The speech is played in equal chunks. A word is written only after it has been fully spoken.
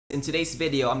In today's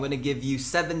video, I'm going to give you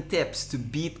 7 tips to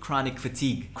beat chronic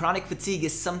fatigue. Chronic fatigue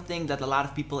is something that a lot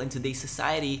of people in today's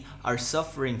society are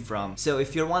suffering from. So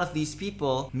if you're one of these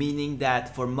people, meaning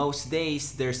that for most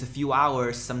days, there's a few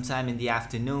hours sometime in the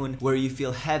afternoon where you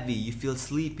feel heavy, you feel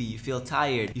sleepy, you feel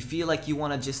tired, you feel like you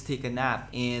want to just take a nap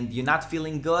and you're not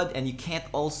feeling good and you can't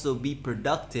also be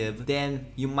productive, then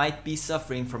you might be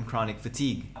suffering from chronic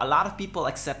fatigue. A lot of people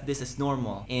accept this as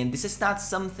normal, and this is not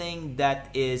something that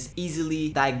is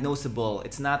easily diagnosable.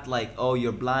 It's not like, oh,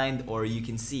 you're blind or you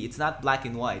can see. It's not black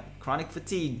and white. Chronic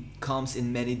fatigue comes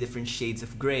in many different shades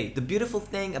of gray. The beautiful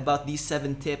thing about these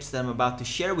 7 tips that I'm about to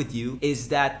share with you is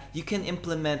that you can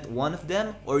implement one of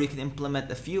them, or you can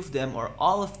implement a few of them, or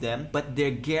all of them, but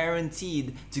they're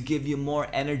guaranteed to give you more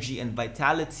energy and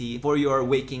vitality for your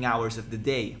waking hours of the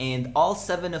day. And all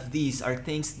 7 of these are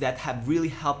things that have really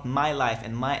helped my life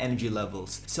and my energy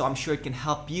levels. So I'm sure it can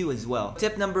help you as well.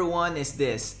 Tip number 1 is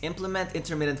this: implement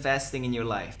intermittent fasting in your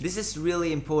life. This is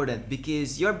really important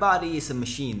because your body is a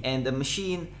machine, and the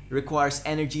machine requires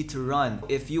energy to run.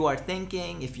 If you are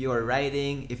thinking, if you are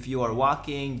writing, if you are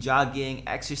walking, jogging,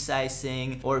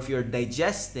 exercising, or if you're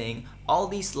digesting, all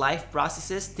these life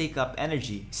processes take up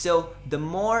energy. So the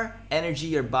more energy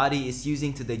your body is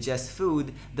using to digest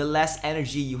food, the less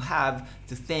energy you have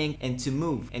to think and to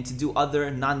move and to do other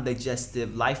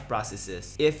non-digestive life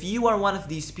processes. If you are one of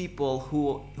these people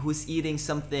who's eating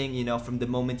something, from the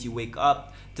moment you wake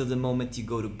up till the moment you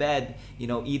go to bed,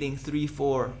 eating 3,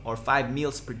 4, or 5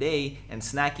 meals per day and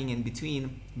snacking in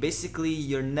between, basically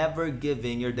you're never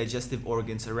giving your digestive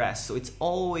organs a rest. So it's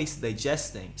always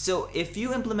digesting. So if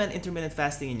you implement intermittent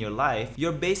fasting in your life,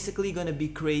 you're basically going to be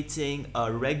creating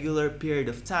a regular period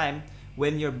of time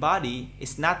when your body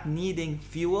is not needing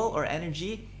fuel or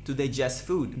energy to digest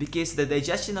food, because the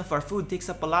digestion of our food takes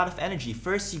up a lot of energy.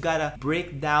 First, you gotta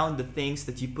break down the things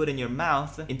that you put in your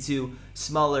mouth into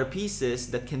smaller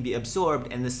pieces that can be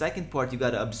absorbed, and the second part, you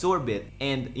gotta absorb it,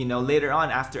 and later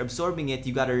on, after absorbing it,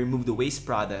 you gotta remove the waste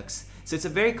products. So it's a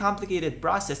very complicated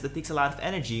process that takes a lot of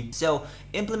energy. So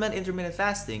implement intermittent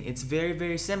fasting. It's very,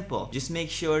 very simple. Just make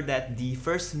sure that the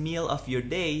first meal of your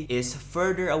day is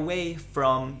further away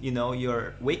from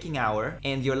your waking hour,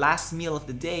 and your last meal of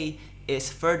the day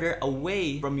is further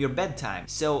away from your bedtime.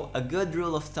 So a good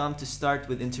rule of thumb to start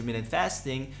with intermittent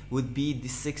fasting would be the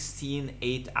 16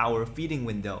 8-hour feeding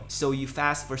window. So you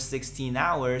fast for 16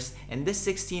 hours, and this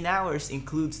 16 hours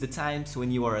includes the times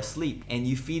when you are asleep, and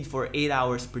you feed for 8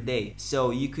 hours per day.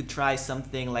 So you could try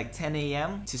something like 10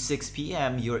 a.m. to 6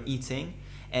 p.m. you're eating,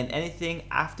 and anything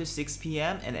after 6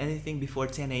 p.m. and anything before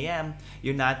 10 a.m.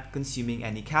 you're not consuming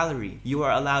any calorie. You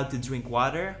are allowed to drink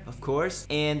water, of course,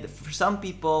 and for some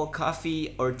people,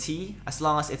 coffee or tea, as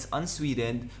long as it's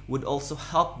unsweetened, would also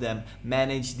help them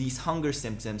manage these hunger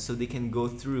symptoms so they can go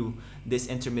through this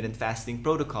intermittent fasting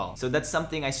protocol. So that's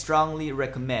something I strongly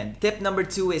recommend. Tip number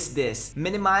 2 is this: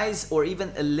 minimize or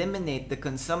even eliminate the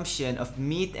consumption of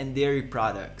meat and dairy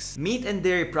products. Meat and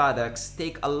dairy products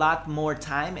take a lot more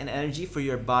time and energy for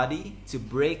your body to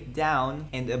break down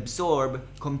and absorb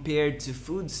compared to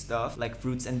food stuff like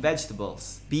fruits and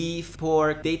vegetables. Beef,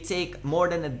 pork, they take more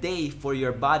than a day for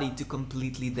your body to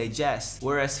completely digest,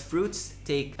 whereas fruits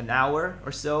take an hour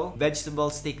or so,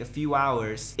 vegetables take a few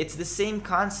hours. It's the same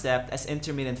concept as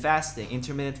intermittent fasting.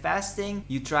 Intermittent fasting,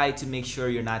 you try to make sure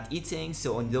you're not eating,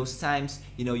 so on those times,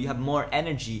 you have more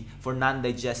energy for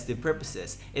non-digestive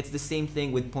purposes. It's the same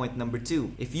thing with point number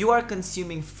 2. If you are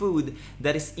consuming food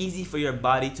that is easy for your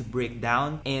body to break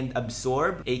down and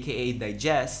absorb, aka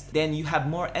digest, then you have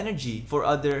more energy for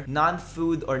other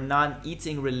non-food or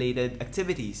non-eating related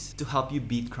activities to help you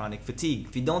beat chronic fatigue.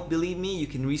 If you don't believe me, you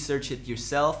can research it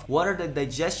yourself. What are the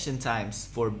digestion times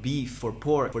for beef, for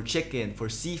pork, for chicken, for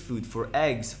seafood, for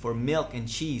eggs, for milk and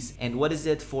cheese? And what is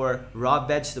it for raw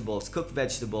vegetables, cooked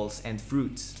vegetables, and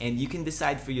fruits? And you can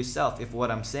decide for yourself if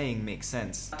what I'm saying makes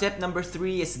sense. Tip number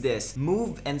 3 is this: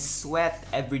 move and sweat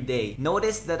every day.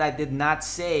 Notice that I did not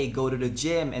say go to the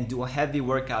gym and do a heavy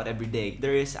workout every day.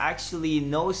 There is actually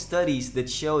no studies that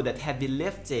show that heavy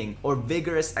lifting or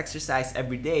vigorous exercise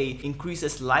every day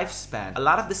increases lifespan. A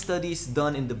lot of the studies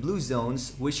done in the blue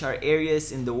zones, which are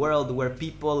areas in the world where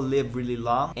people live really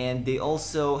long, and they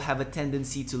also have a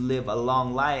tendency to live a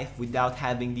long life without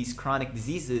having these chronic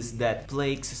diseases that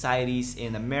plague societies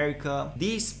in America.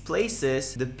 These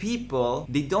places, the people,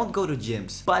 they don't go to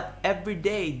gyms, but every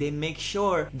day they make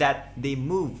sure that they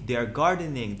move. They are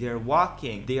gardening, they are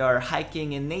walking, they are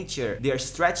hiking in nature, they are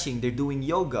stretching, they're doing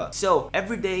yoga. So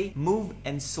every day, move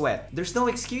and sweat. There's no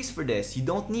excuse for this. You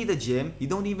don't need a gym. You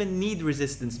don't even need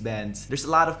resistance bands. There's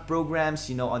a lot of programs programs,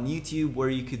 you know, on YouTube where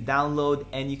you could download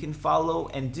and you can follow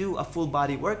and do a full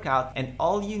body workout, and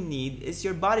all you need is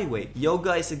your body weight.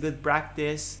 Yoga is a good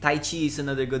practice, Tai Chi is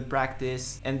another good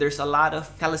practice, and there's a lot of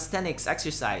calisthenics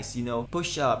exercise, you know,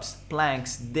 push-ups,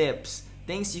 planks, dips,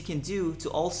 things you can do to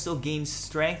also gain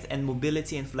strength and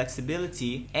mobility and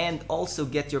flexibility, and also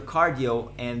get your cardio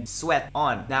and sweat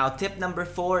on. Now, tip number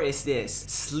 4 is this: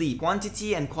 sleep.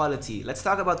 Quantity and quality. Let's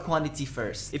talk about quantity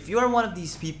first. If you're one of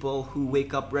these people who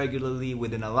wake up regularly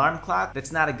with an alarm clock,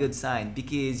 that's not a good sign,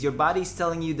 because your body is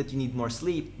telling you that you need more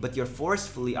sleep, but you're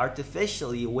forcefully,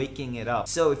 artificially waking it up.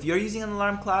 So if you're using an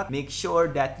alarm clock, make sure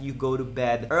that you go to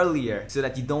bed earlier so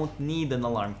that you don't need an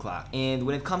alarm clock. And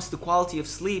when it comes to quality of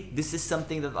sleep, this is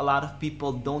something that a lot of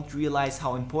people don't realize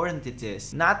how important it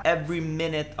is. Not every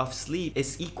minute of sleep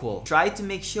is equal. Try to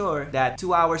make sure that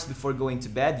 2 hours before going to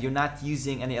bed, you're not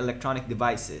using any electronic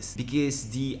devices,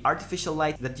 because the artificial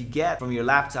light that you get from your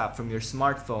laptop, from your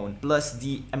smartphone, plus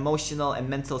the emotional and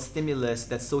mental stimulus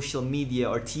that social media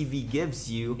or TV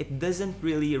gives you, it doesn't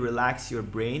really relax your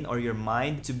brain or your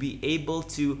mind to be able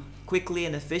to quickly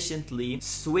and efficiently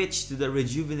switch to the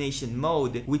rejuvenation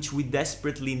mode, which we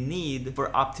desperately need for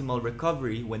optimal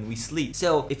recovery when we sleep.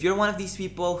 So if you're one of these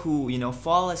people who, you know,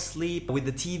 fall asleep with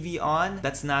the TV on,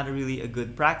 that's not really a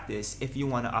good practice if you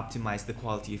want to optimize the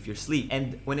quality of your sleep.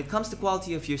 And when it comes to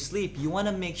quality of your sleep, you want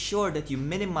to make sure that you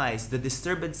minimize the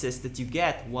disturbances that you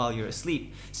get while you're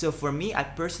asleep. So for me, I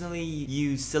personally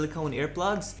use silicone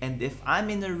earplugs, and if I'm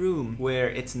in a room where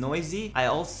it's noisy, I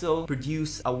also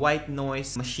produce a white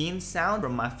noise machine sound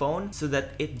from my phone so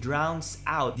that it drowns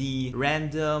out the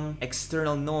random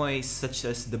external noise, such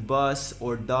as the bus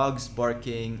or dogs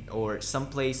barking or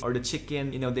someplace, or the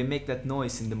chicken, you know, they make that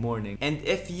noise in the morning. And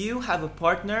if you have a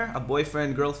partner, a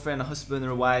boyfriend, girlfriend, a husband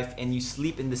or wife, and you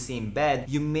sleep in the same bed,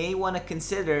 you may want to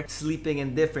consider sleeping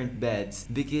in different beds,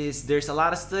 because there's a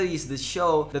lot of studies that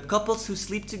show that couples who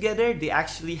sleep together, they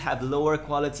actually have lower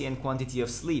quality and quantity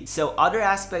of sleep. So other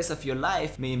aspects of your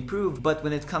life may improve, but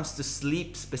when it comes to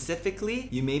sleep specifically,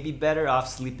 you may be better off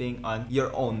sleeping on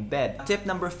your own bed. Tip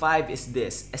number 5 is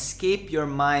this: escape your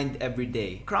mind every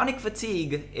day. Chronic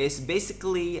fatigue is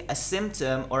basically a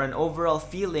symptom or an overall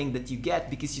feeling that you get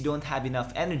because you don't have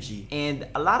enough energy. And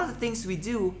a lot of the things we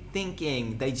do,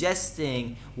 thinking,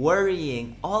 digesting,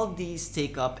 worrying, all these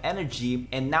take up energy,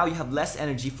 and now you have less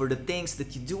energy for the things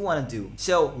that you do want to do.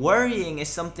 So worrying is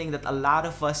something that a lot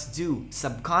of us do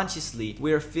subconsciously.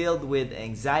 We're filled with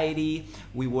anxiety,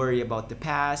 we worry about the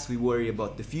past, we worry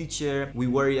about the future, we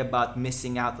worry about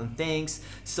missing out on things,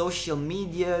 social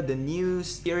media, the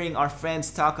news, hearing our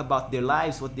friends talk about their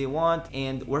lives, what they want,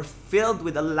 and we're filled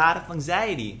with a lot of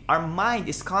anxiety. Our mind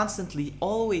is constantly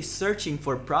always searching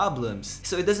for problems.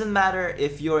 So it doesn't matter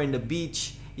if you're in the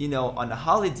beach, you know, on a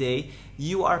holiday,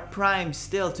 you are primed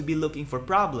still to be looking for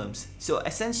problems. So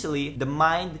essentially, the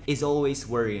mind is always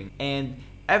worrying. And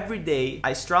every day,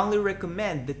 I strongly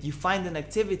recommend that you find an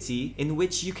activity in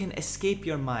which you can escape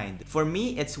your mind. For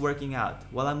me, it's working out.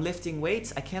 While I'm lifting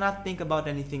weights, I cannot think about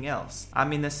anything else.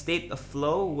 I'm in a state of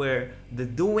flow where the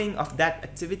doing of that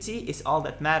activity is all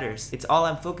that matters. It's all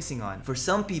I'm focusing on. For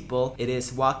some people, it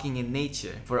is walking in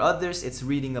nature. For others, it's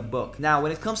reading a book. Now,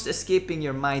 when it comes to escaping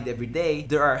your mind every day,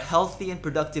 there are healthy and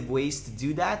productive ways to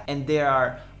do that, and there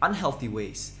are unhealthy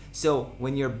ways. So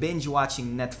when you're binge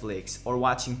watching Netflix or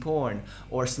watching porn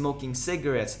or smoking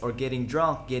cigarettes or getting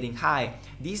drunk, getting high,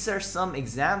 these are some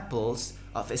examples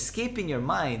of escaping your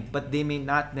mind, but they may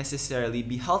not necessarily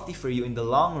be healthy for you in the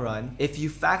long run if you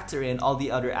factor in all the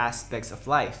other aspects of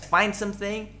life. Find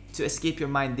something to escape your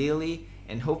mind daily,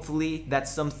 and hopefully that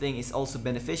something is also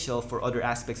beneficial for other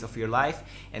aspects of your life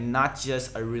and not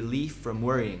just a relief from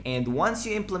worrying. And once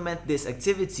you implement this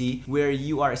activity where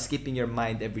you are escaping your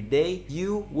mind every day,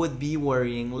 you would be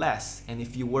worrying less. And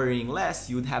if you're worrying less,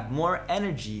 you would have more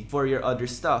energy for your other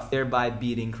stuff, thereby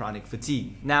beating chronic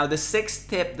fatigue. Now, the 6th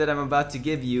tip that I'm about to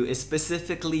give you is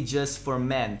specifically just for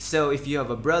men. So if you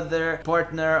have a brother,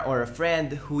 partner, or a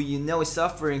friend who you know is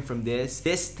suffering from this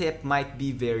tip might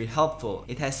be very helpful.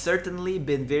 It has certainly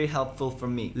been very helpful for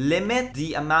me. Limit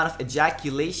the amount of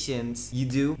ejaculations you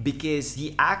do, because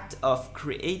the act of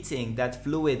creating that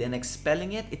fluid and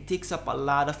expelling it, it takes up a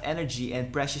lot of energy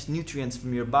and precious nutrients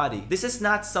from your body. This is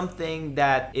not something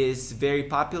that is very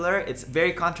popular. It's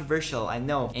very controversial, I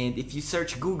know. And if you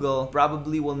search Google,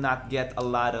 probably will not get a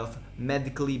lot of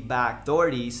medically backed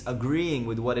authorities agreeing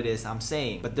with what it is I'm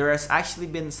saying. But there has actually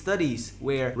been studies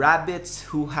where rabbits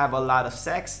who have a lot of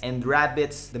sex and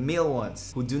rabbits, the male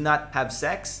ones, who do not have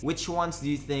sex, which ones do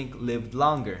you think lived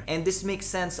longer? And this makes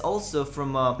sense also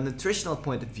from a nutritional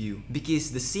point of view,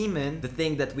 because the semen, the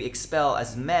thing that we expel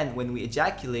as men when we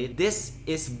ejaculate, this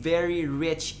is very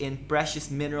rich in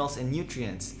precious minerals and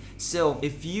nutrients. So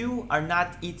if you are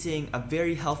not eating a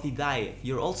very healthy diet,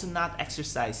 you're also not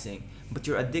exercising, but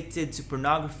you're addicted to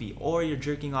pornography, or you're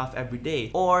jerking off every day,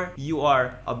 or you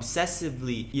are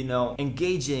obsessively,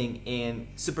 engaging in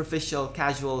superficial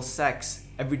casual sex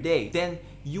every day, then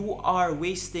you are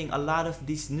wasting a lot of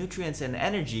these nutrients and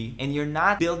energy, and you're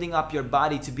not building up your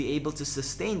body to be able to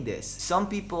sustain this. Some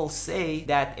people say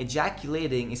that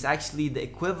ejaculating is actually the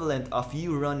equivalent of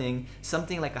you running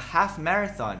something like a half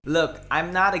marathon. Look,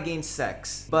 I'm not against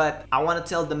sex, but I want to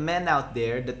tell the men out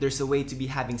there that there's a way to be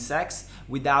having sex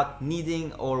without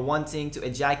needing or wanting to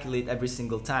ejaculate every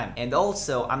single time. And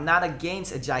also, I'm not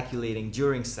against ejaculating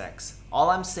during sex.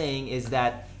 All I'm saying is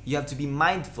that you have to be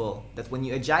mindful that when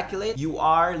you ejaculate, you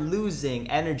are losing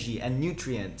energy and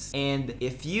nutrients. And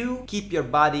if you keep your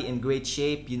body in great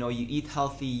shape, you eat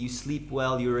healthy, you sleep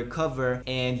well, you recover,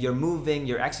 and you're moving,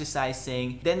 you're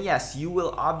exercising, then yes, you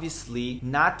will obviously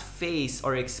not face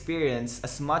or experience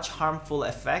as much harmful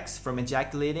effects from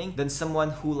ejaculating than someone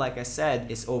who, like I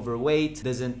said, is overweight,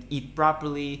 doesn't eat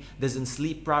properly, doesn't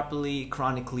sleep properly,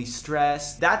 chronically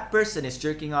stressed. That person is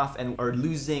jerking off or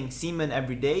losing semen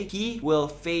every day. He will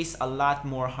face a lot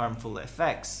more harmful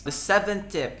effects. The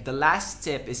seventh tip, the last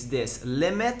tip, is this: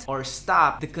 limit or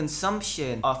stop the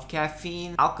consumption of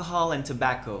caffeine, alcohol, and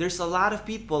tobacco. There's a lot of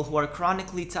people who are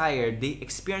chronically tired, they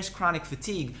experience chronic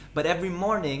fatigue, but every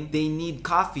morning they need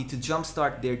coffee to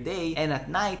jumpstart their day, and at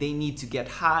night they need to get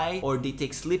high or they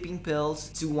take sleeping pills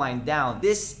to wind down.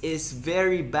 This is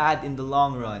very bad in the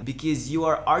long run, because you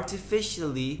are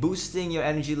artificially boosting your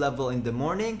energy level in the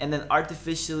morning and then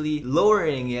artificially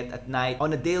lowering it at night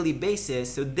on a daily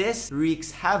basis. So this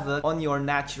wreaks havoc on your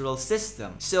natural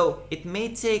system. So it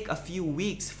may take a few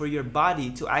weeks for your body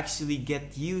to actually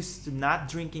get used to not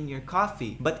drinking your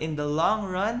coffee, but in the long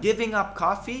run, giving up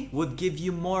coffee would give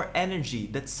you more energy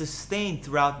that's sustained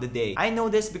throughout the day. I know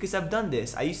this because I've done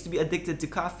this. I used to be addicted to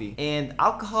coffee, and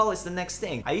alcohol is the next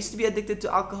thing. I used to be addicted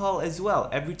to alcohol as well.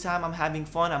 Every time I'm having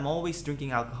fun, I'm always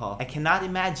drinking alcohol. I cannot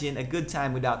imagine a good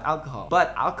time without alcohol.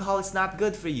 But alcohol is not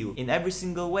good for you in every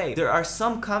single way. There are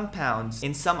some compounds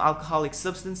in some alcoholic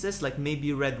substances, like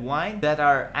maybe red wine, that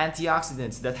are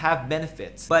antioxidants that have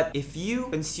benefits. But if you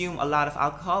consume a lot of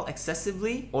alcohol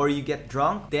excessively, or you get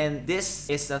drunk, then this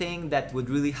is a thing that would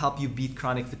really help you beat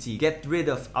chronic fatigue. Get rid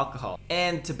of alcohol.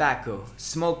 And tobacco,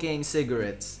 smoking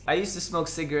cigarettes. I used to smoke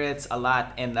cigarettes a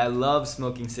lot, and I love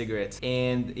smoking cigarettes.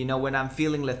 And when I'm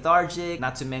feeling lethargic,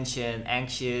 not to mention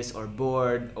anxious or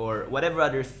bored or whatever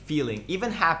other feeling,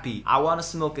 even happy, I want to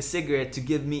smoke a cigarette to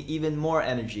give me even more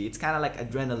energy. It's kind of like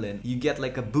adrenaline. You get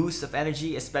like a boost of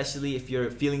energy, especially if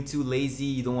you're feeling too lazy,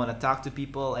 you don't want to talk to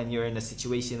people, and you're in a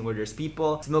situation where there's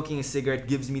people. Smoking a cigarette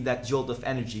gives me that jolt of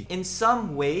energy. In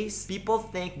some ways, people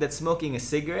think that smoking a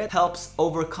cigarette helps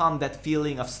overcome that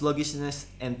feeling of sluggishness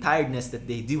and tiredness that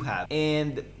they do have.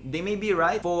 And they may be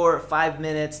right. For 5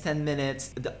 minutes, 10 minutes,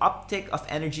 the uptick of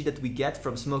energy that we get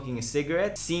from smoking a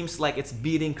cigarette seems like it's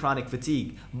beating chronic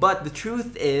fatigue. But the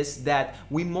truth is that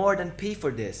we more than pay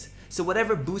for this. So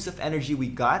whatever boost of energy we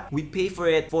got, we pay for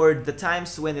it for the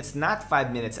times when it's not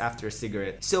 5 minutes after a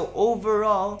cigarette. So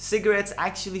overall, cigarettes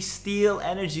actually steal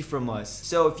energy from us.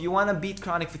 So if you want to beat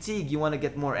chronic fatigue, you want to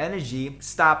get more energy,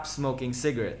 stop smoking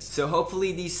cigarettes. So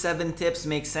hopefully these 7 tips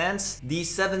make sense. These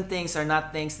 7 things are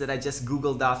not things that I just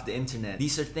googled off the internet.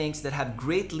 These are things that have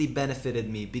greatly benefited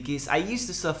me, because I used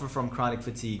to suffer from chronic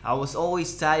fatigue. I was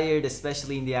always tired,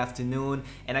 especially in the afternoon,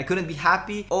 and I couldn't be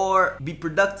happy or be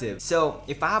productive. So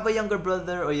if I have a younger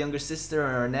brother or younger sister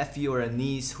or a nephew or a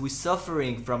niece who is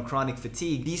suffering from chronic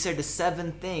fatigue, these are the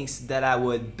 7 things that I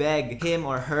would beg him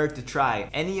or her to try.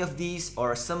 Any of these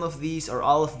or some of these or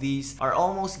all of these are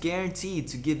almost guaranteed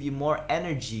to give you more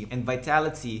energy and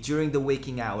vitality during the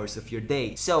waking hours of your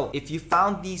day. So if you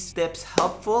found these tips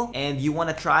helpful and you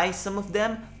want to try some of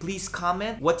them, please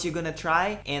comment what you're gonna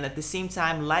try, and at the same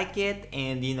time like it,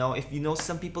 and if you know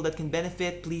some people that can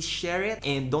benefit, please share it,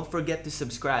 and don't forget to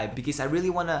subscribe, because I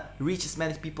really want to reach as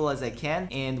many people as I can.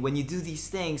 And when you do these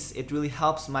things, it really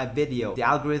helps my video. The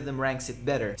algorithm ranks it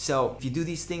better. So if you do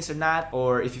these things or not,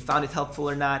 or if you found it helpful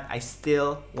or not, I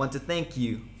still want to thank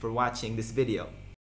you for watching this video.